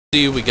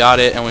We got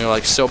it, and we were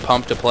like so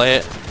pumped to play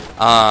it.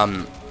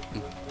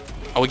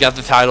 We got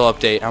the title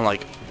update, and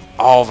like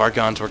all of our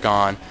guns were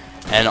gone,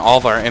 and all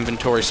of our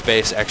inventory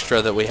space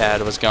extra that we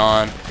had was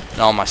gone,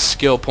 and all my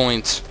skill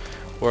points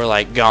were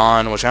like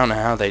gone, which I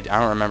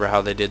don't remember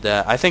how they did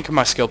that. I think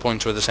my skill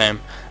points were the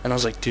same, and I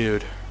was like,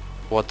 dude,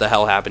 what the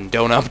hell happened?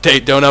 Don't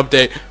update, don't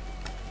update.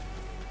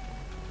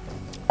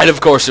 And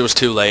of course it was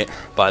too late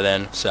by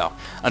then, so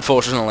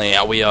unfortunately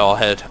we all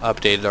had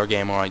updated our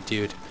game. We're like,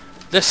 dude,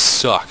 this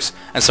sucks.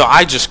 And so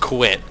I just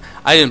quit.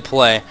 I didn't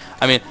play.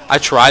 I mean, I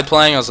tried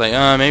playing. I was like,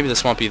 maybe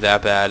this won't be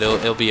that bad.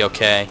 It'll be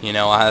okay. You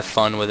know, I have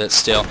fun with it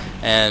still.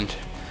 And,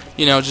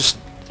 you know, just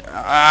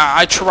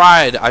I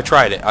tried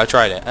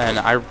it. And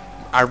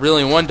I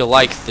really wanted to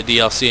like the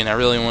DLC, and I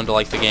really wanted to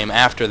like the game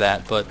after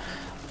that, but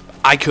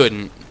I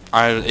couldn't.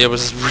 It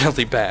was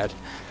really bad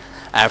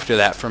after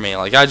that for me.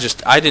 Like, I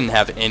didn't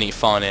have any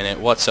fun in it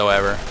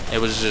whatsoever.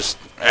 It was just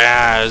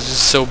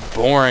so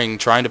boring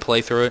trying to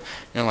play through it.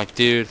 And I'm like,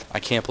 dude, I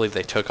can't believe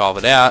they took all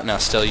of it out. Now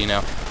still, you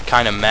know,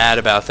 kind of mad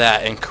about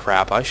that. And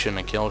crap, I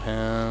shouldn't have killed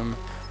him.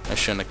 I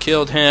shouldn't have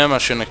killed him. I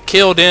shouldn't have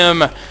killed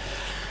him.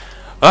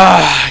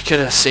 I could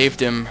have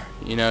saved him,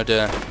 you know,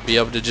 to be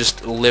able to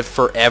just live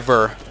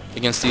forever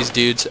against these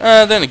dudes.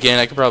 Then again,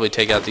 I could probably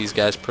take out these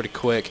guys pretty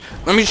quick.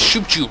 Let me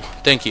shoot you.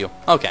 Thank you.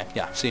 Okay,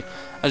 yeah, see.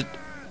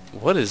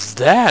 What is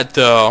that,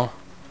 though?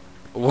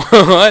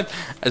 What?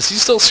 Is he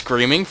still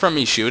screaming from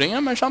me shooting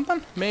him or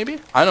something?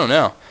 Maybe? I don't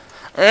know.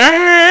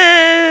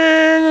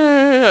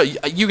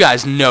 You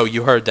guys know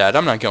you heard that.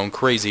 I'm not going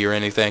crazy or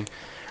anything.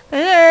 But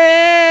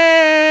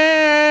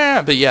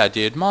yeah,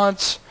 dude,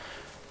 mods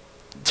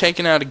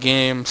taken out of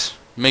games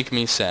make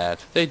me sad.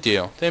 They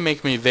do. They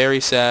make me very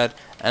sad.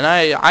 And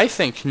I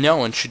think no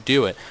one should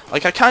do it.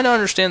 Like, I kind of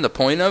understand the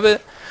point of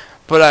it,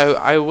 but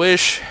I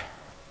wish...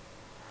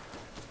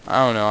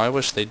 I don't know, I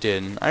wish they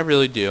didn't. I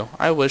really do.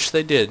 I wish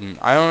they didn't.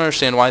 I don't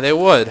understand why they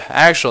would,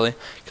 actually.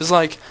 Because,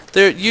 like,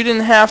 you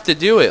didn't have to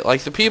do it.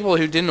 Like, the people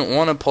who didn't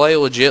want to play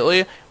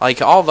legitly, like,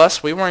 all of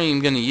us, we weren't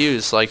even going to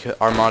use, like,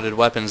 our modded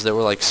weapons that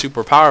were, like,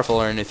 super powerful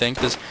or anything.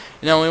 Because,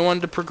 you know, we wanted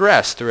to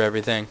progress through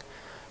everything.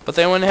 But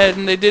they went ahead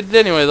and they did it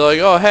anyway. They're like,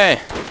 oh, hey,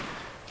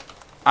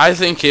 I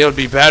think it would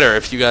be better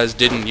if you guys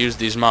didn't use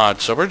these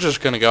mods. So we're just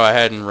going to go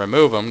ahead and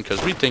remove them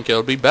because we think it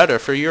would be better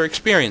for your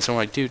experience. I'm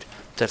like, dude,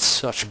 that's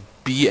such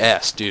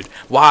BS, dude.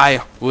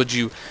 Why would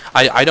you?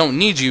 I don't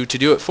need you to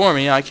do it for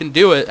me. I can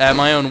do it at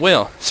my own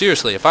will.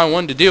 Seriously, if I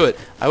wanted to do it,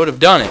 I would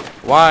have done it.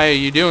 Why are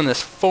you doing this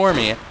for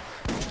me?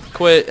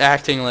 Quit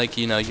acting like,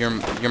 you know, you're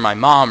my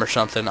mom or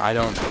something.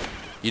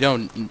 You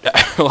don't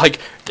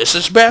like, this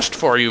is best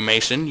for you,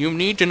 Mason. You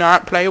need to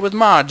not play with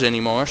mods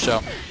anymore.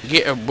 So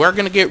we're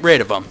gonna get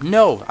rid of them.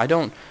 No, I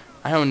don't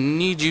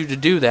need you to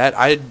do that.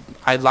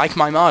 I like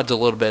my mods a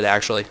little bit,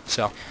 actually.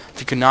 So if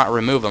you could not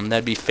remove them,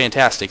 that'd be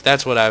fantastic.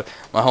 That's what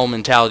my whole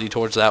mentality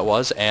towards that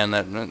was, and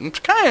it's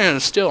kind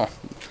of still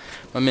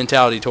my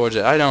mentality towards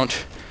it.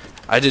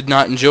 I did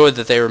not enjoy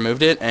that they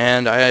removed it,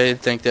 and I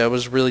think that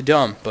was really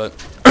dumb. But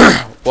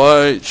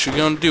what you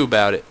gonna do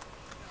about it?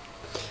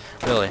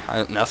 Really,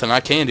 nothing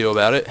I can do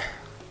about it.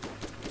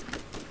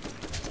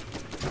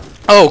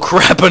 Oh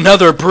crap!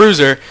 Another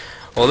bruiser.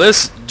 Well,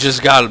 this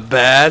just got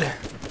bad.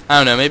 I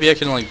don't know. Maybe I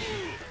can like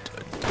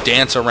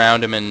dance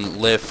around him and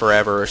live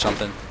forever or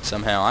something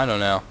somehow. I don't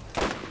know.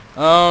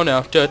 Oh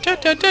no.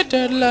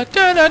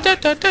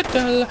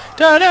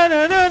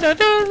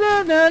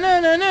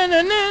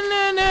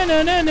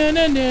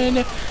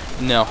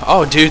 No.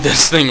 Oh dude,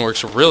 this thing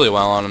works really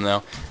well on him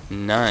though.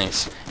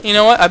 Nice. You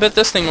know what? I bet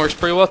this thing works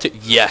pretty well too.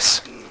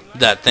 Yes.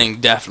 That thing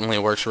definitely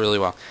works really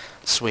well.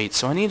 Sweet.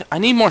 So I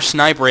need more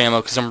sniper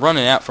ammo because I'm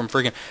running out from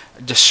freaking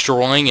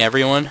destroying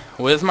everyone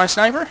with my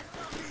sniper.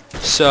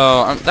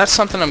 So that's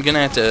something I'm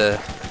gonna have to,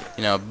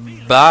 you know,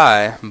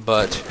 buy,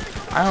 but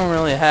I don't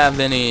really have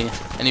any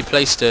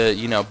place to,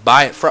 you know,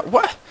 buy it from.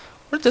 What?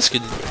 Where'd this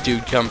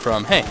dude come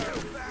from? Hey,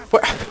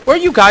 where are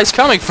you guys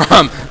coming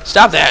from?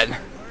 Stop that!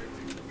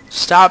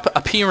 Stop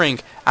appearing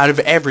out of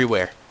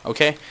everywhere.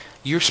 Okay?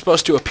 You're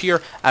supposed to appear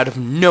out of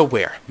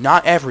nowhere,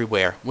 not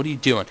everywhere. What are you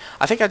doing?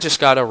 I think I just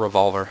got a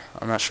revolver.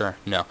 I'm not sure.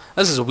 No,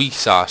 this is a weak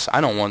sauce.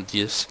 I don't want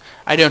this.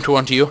 I don't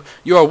want you.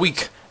 You are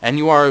weak, and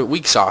you are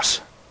weak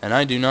sauce. And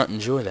I do not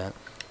enjoy that.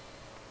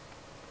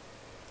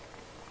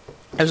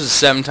 This is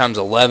 7 times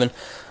 11.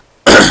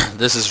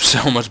 This is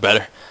so much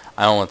better.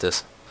 I don't want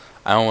this.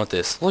 I don't want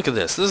this. Look at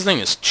this. This thing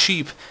is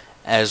cheap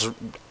as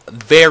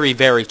very,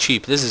 very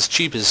cheap. This is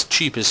cheap as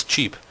cheap as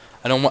cheap.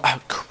 I don't want...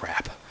 Oh,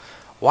 crap.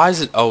 Why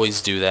does it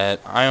always do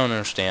that? I don't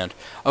understand.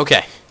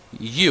 Okay.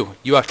 You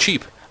are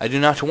cheap. I do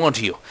not want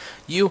you.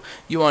 You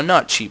are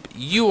not cheap.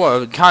 You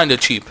are kind of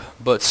cheap,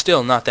 but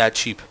still not that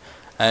cheap.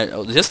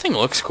 This thing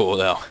looks cool,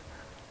 though.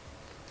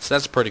 So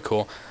that's pretty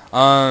cool.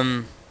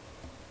 What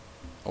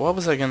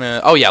was I gonna...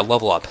 Oh, yeah,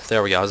 level up.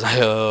 There we go. I was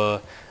like,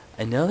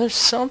 I know there's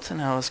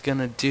something I was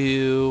gonna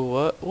do.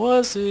 What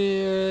was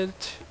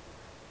it?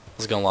 I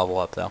was gonna level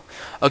up, though.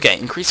 Okay,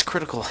 increase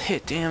critical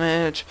hit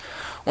damage.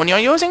 When you're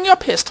using your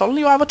pistol,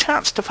 you have a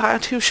chance to fire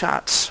 2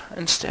 shots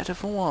instead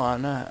of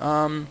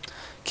 1.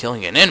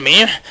 Killing an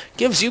enemy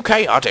gives you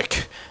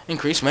chaotic.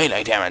 Increase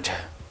melee damage.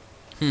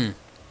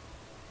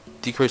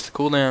 Decrease the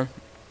cooldown.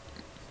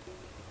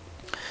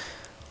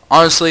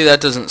 Honestly, that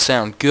doesn't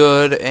sound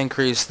good.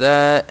 Increase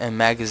that. And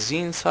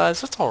magazine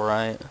size, that's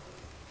alright.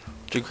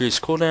 Decrease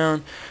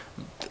cooldown.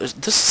 This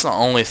is the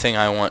only thing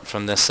I want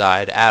from this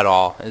side at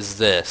all, is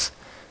this.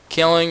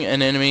 Killing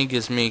an enemy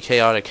gives me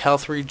chaotic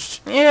health reach.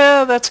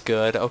 Yeah, that's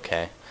good.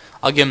 Okay.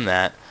 I'll give him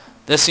that.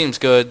 This seems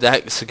good.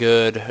 That's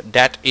good.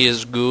 That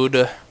is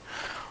good.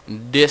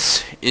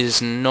 This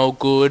is no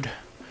good.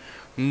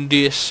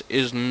 This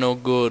is no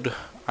good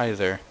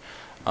either.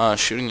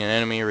 Shooting an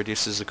enemy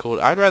reduces the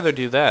cooldown. I'd rather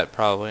do that,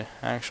 probably,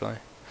 actually.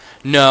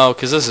 No,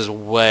 because this is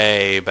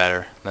way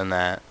better than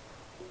that.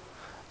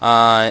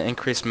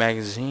 Increase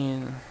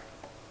magazine.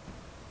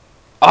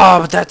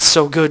 Oh, but that's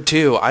so good,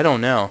 too. I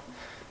don't know.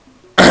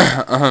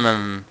 I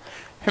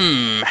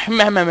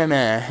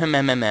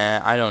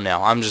don't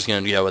know. I'm just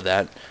gonna go with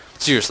that.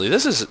 Seriously,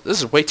 this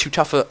is way too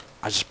tough.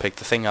 I just picked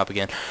the thing up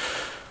again.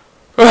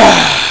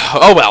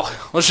 Oh well,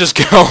 let's just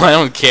go. I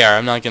don't care.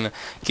 I'm not gonna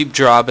keep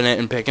dropping it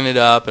and picking it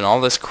up, and all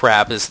this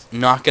crap is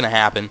not gonna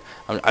happen.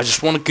 I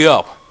just want to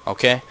go.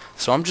 Okay,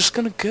 so I'm just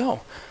gonna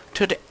go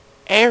to the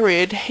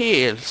arid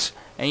hills.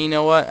 And you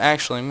know what?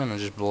 Actually, I'm gonna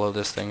just blow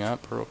this thing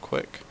up real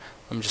quick.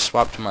 Let me just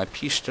swap to my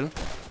pistol.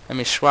 Let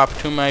me swap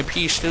to my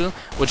pistol,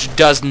 which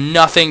does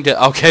nothing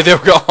to... Okay, there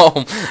we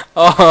go.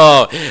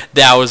 Oh,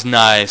 that was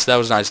nice. That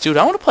was nice. Dude,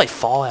 I want to play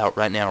Fallout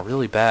right now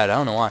really bad. I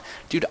don't know why.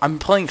 Dude, I'm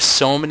playing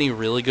so many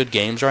really good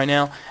games right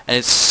now, and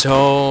it's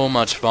so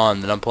much fun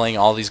that I'm playing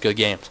all these good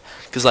games.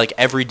 Because, like,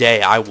 every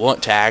day I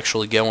want to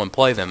actually go and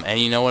play them. And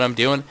you know what I'm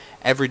doing?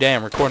 Every day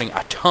I'm recording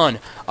a ton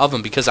of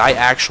them because I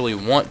actually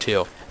want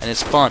to. And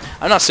it's fun.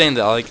 I'm not saying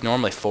that I like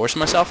normally force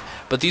myself,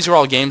 but these are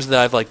all games that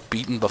I've like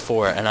beaten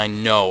before and I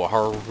know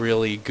are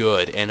really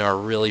good and are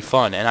really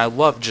fun. And I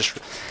love just,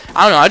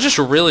 I don't know, I just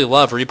really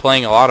love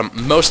replaying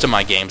most of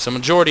my games, the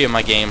majority of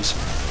my games.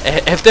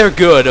 If they're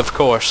good, of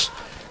course,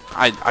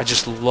 I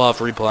just love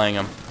replaying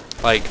them.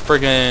 Like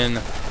friggin'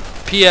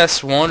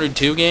 PS1 or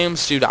 2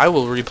 games, dude, I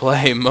will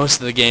replay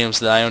most of the games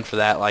that I own for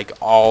that like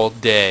all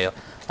day.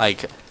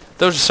 Like,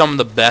 those are some of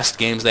the best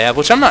games they have,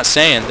 which I'm not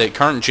saying that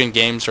current gen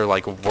games are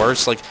like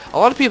worse. Like a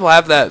lot of people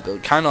have that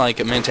kind of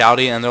like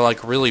mentality, and they're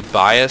like really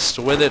biased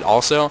with it.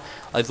 Also,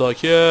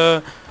 like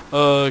yeah,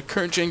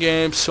 current gen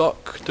games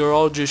suck. They're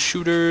all just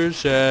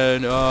shooters,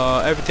 and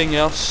everything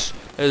else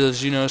is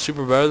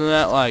super better than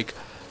that. Like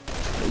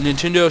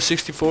Nintendo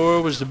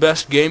 64 was the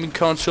best gaming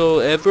console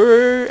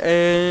ever,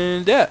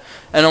 and yeah.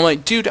 And I'm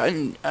like, dude,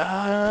 no,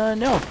 I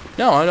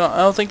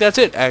don't think that's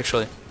it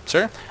actually.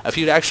 Sir, if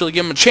you'd actually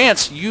give them a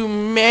chance, you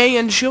may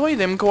enjoy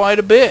them quite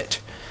a bit.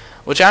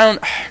 Which I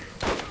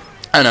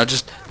don't know,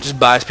 just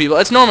biased people.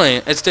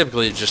 It's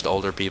typically just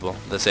older people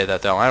that say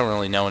that, though. I don't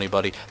really know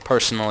anybody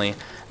personally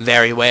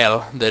very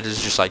well that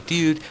is just like,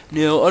 dude,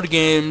 no, other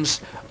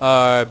games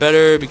are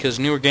better because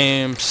newer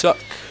games suck,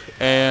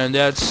 and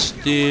that's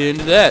the end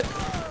of that.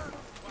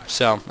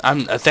 So,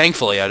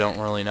 thankfully I don't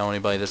really know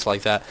anybody that's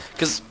like that,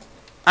 because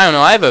I don't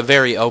know, I have a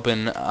very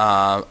open,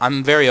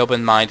 I'm very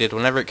open-minded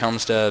whenever it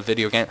comes to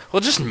video games. Well,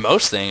 just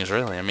most things,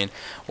 really. I mean,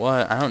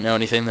 I don't know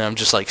anything that I'm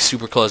just, like,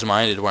 super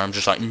close-minded where I'm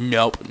just like,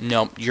 nope,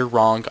 you're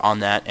wrong on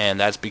that, and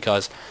that's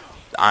because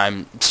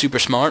I'm super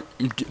smart,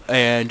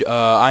 and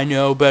I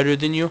know better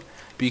than you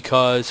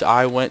because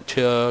I went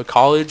to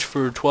college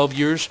for 12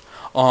 years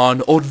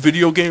on old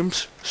video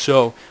games,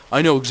 so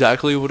I know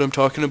exactly what I'm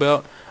talking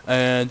about,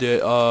 and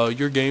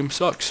your game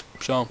sucks.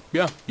 So,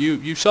 yeah,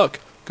 you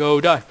suck.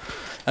 Go die.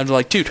 And they're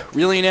like, dude,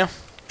 really now?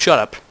 Shut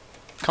up.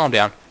 Calm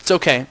down. It's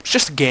okay. It's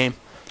just a game.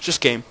 It's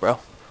just a game, bro.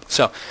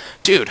 So,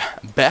 dude,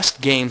 best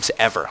games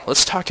ever.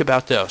 Let's talk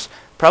about those.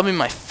 Probably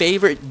my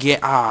favorite game.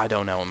 I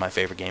don't know what my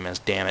favorite game is.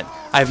 Damn it.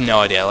 I have no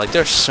idea. Like,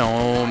 there's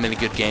so many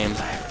good games.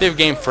 Favorite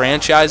game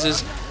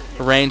franchises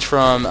range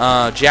from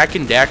Jak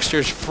and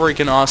Daxter's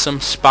freaking awesome.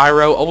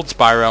 Spyro, old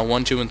Spyro,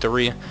 1, 2, and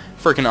 3.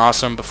 Freaking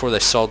awesome before they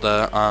sold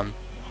the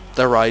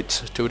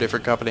rights to a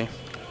different company.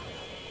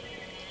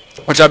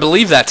 Which I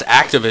believe that's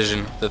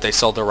Activision that they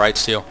sold the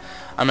rights to.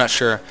 I'm not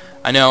sure.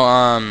 I know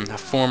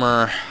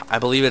I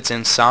believe it's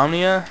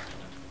Insomnia,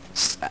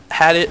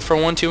 had it for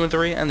 1, 2, and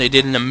 3, and they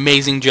did an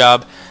amazing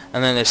job,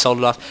 and then they sold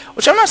it off.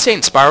 Which I'm not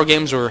saying Spyro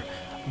games were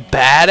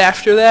bad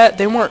after that.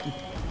 They weren't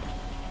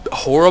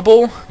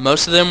horrible.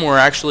 Most of them were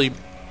actually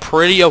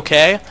pretty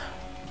okay,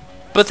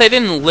 but they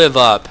didn't live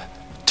up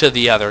to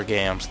the other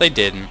games. They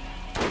didn't.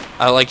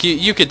 Like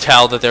you could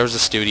tell that there was a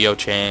studio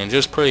change. It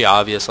was pretty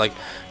obvious. Like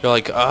you're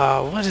like,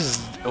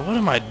 what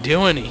am I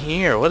doing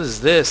here? What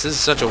is this? This is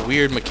such a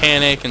weird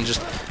mechanic and just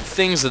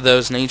things of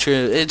those nature.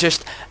 It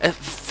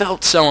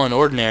felt so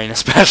unordinary, and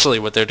especially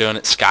what they're doing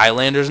at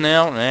Skylanders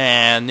now.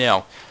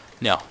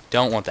 No,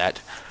 don't want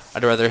that.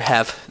 I'd rather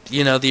have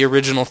the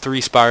original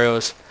 3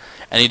 Spyros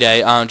any day.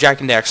 Jak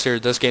and Daxter,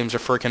 those games are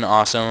freaking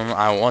awesome.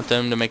 I want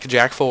them to make a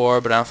Jak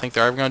 4, but I don't think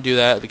they're ever going to do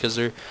that because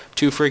they're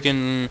too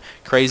freaking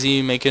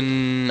crazy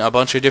making a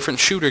bunch of different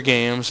shooter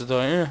games.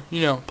 They're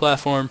like,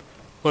 platform,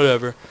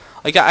 whatever.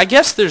 Like, I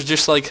guess there's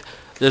just, like,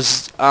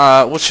 This,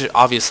 which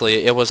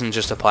obviously it wasn't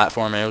just a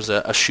platformer, it was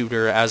a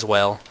shooter as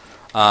well.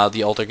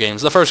 The older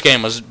games. The first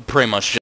game was pretty much just